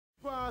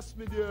Yes,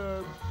 me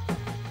dear.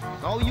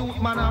 Now youth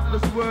man of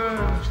this world,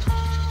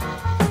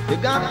 you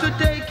got to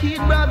take heed,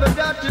 brother,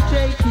 got to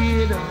take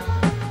heed.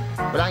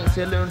 But I ain't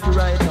say learn to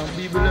write and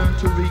people learn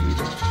to read.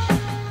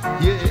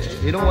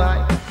 Yeah, you know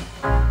why?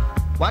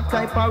 What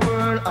type of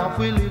world are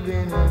we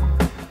living in?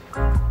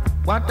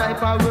 What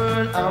type of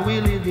world are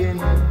we living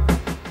in?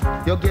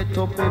 You get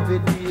up every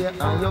day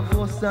and you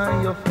fuss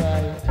and you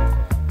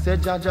fight. Say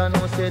Jaja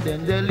no say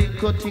then the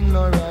little thing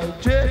no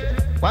right. Yeah.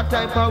 What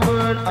type of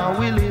world are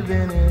we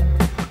living in?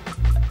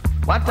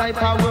 What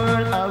type of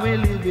world are we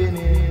living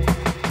in?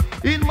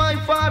 In my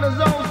father's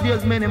house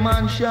there's many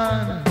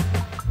mansions,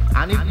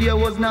 and if there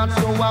was not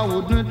so I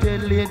wouldn't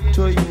tell it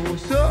to you.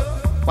 So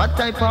what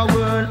type of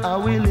world are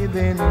we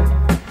living in?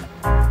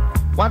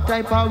 What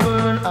type of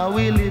world are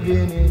we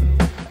living in?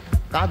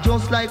 Cause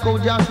just like how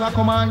Joshua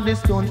command the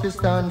stone to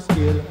stand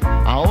still,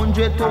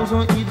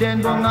 100,000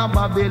 Eden down a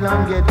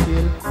Babylon get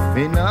killed.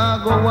 Me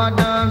nah go a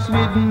dance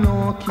with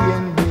no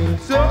Cain bill.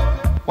 So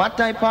what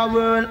type of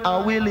world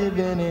are we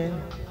living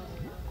in?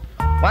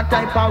 What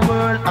type of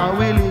world are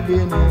we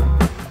living in?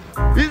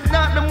 It's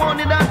not the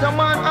money that a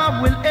man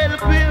have will help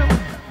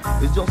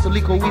him. It's just a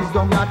little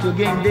wisdom that you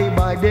gain day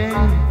by day.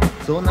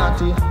 So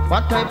naughty,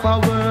 what type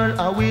of world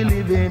are we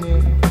living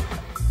in?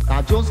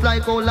 Just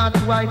like how that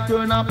wife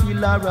turn a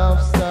pillar of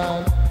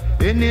salt.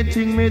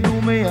 Anything me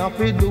do, me have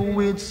to do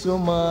it so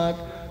mad.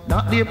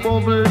 Not the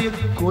public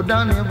could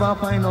I never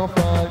find a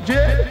fault.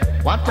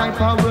 Yeah. What type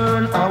of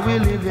world are we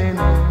living in?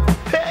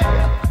 Hey.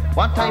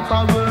 What type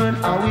of world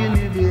are we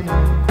living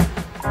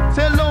in?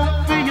 Say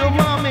love for your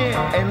mommy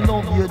and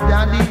love your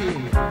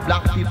daddy.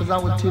 Black people, I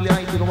will tell you,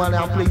 I don't want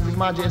to praise His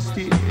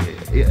Majesty.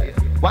 Yeah.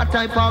 What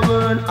type of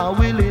world are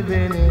we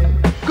living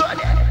in? Good.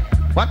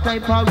 What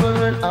type of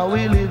world are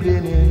we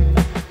living in?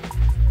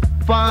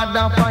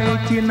 Father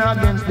fighting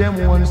against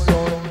them one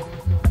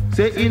son.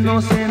 Say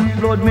innocent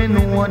blood, me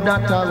know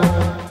that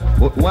alone.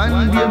 But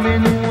one day me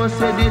know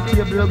say the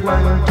table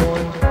going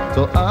turn.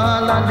 So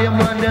all of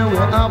them and them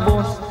will a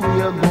bust for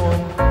your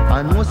gun.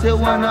 I know say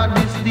one of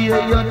this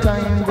day your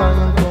time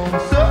going come.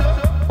 So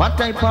what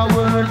type of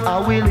world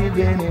are we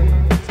living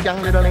in?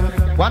 Skang the darling.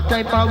 What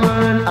type of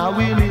world are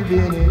we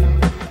living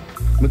in?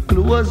 Me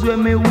clothes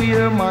when me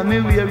wear, man, me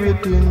wear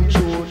it in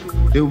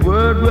truth. The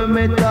word when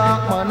me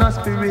talk, man, a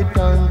spirit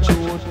and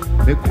truth.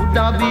 Me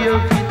coulda be a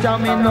fit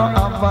and me no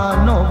have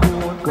a no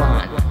good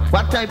one.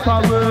 What type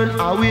of world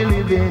are we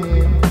living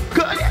in?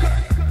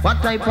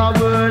 What type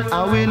of world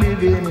are we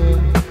living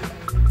in?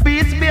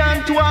 Peace be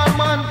unto all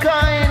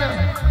mankind.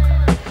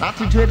 Not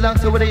the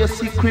dreadlocks over there you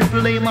see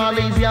cripple, lame, or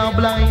lazy or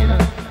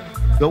blind.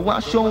 You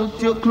wash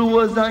out your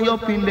clothes and you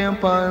pin them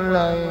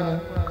online.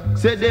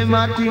 Say them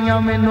a thing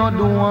and me no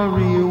do a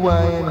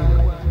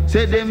rewind.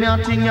 Say them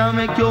a thing and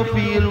make you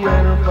feel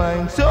well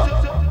fine. So,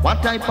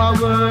 what type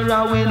of world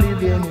are we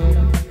living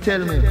in? Tell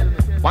me,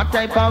 what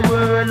type of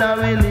world are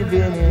we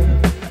living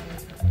in?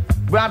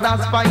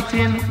 Brothers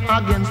fighting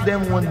against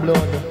them one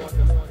blood.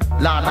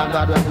 Lord of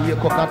God, when you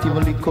cook at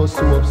even liquor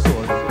soap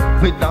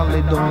salt. Me down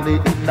lay down, they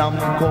eat down,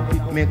 me go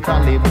pick me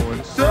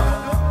calibre. So,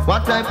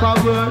 what type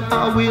of world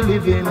are we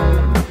living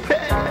in?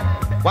 Hey,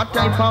 what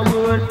type of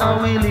world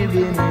are we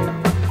living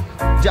in?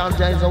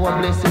 Jaja is our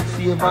blessed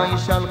Savior, He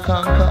shall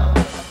conquer.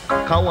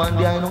 Cause one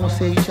day I know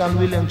say He shall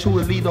will and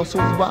truly lead us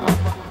over.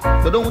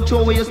 So don't throw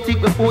away your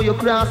stick before you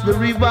cross the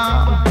river.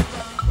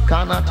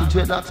 Cannot to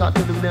dread that I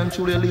tell you them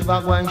truly live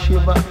a go and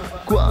shiver.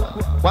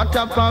 What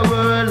type of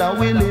world are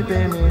we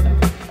living in?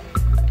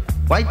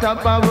 What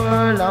type of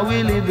world are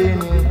we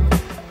living in?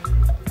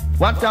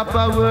 What type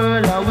of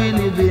world are we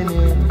living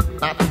in?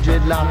 Not to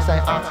dreadlocks, I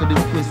ask you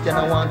this question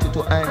I want you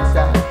to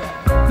answer.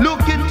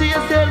 Look into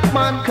yourself,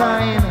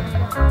 mankind.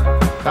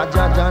 Cause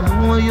Jaja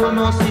know you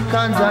no sick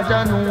and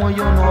Jaja know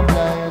you no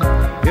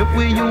blind. If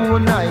we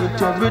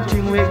unite,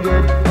 everything we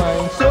get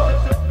fine. So,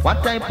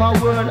 what type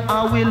of world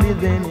are we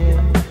living in?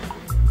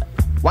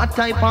 What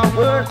type of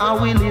world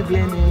are we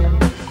living in?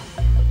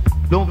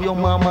 Love your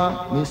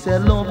mama, me say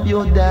love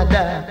your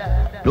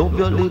dada. Love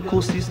your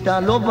little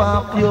sister, love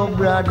up your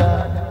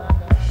brother.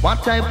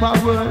 What type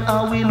of world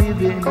are we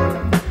living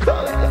in?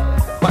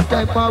 What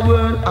type of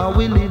world are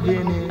we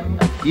living in?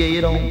 Yeah,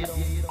 you don't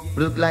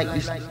look like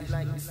this.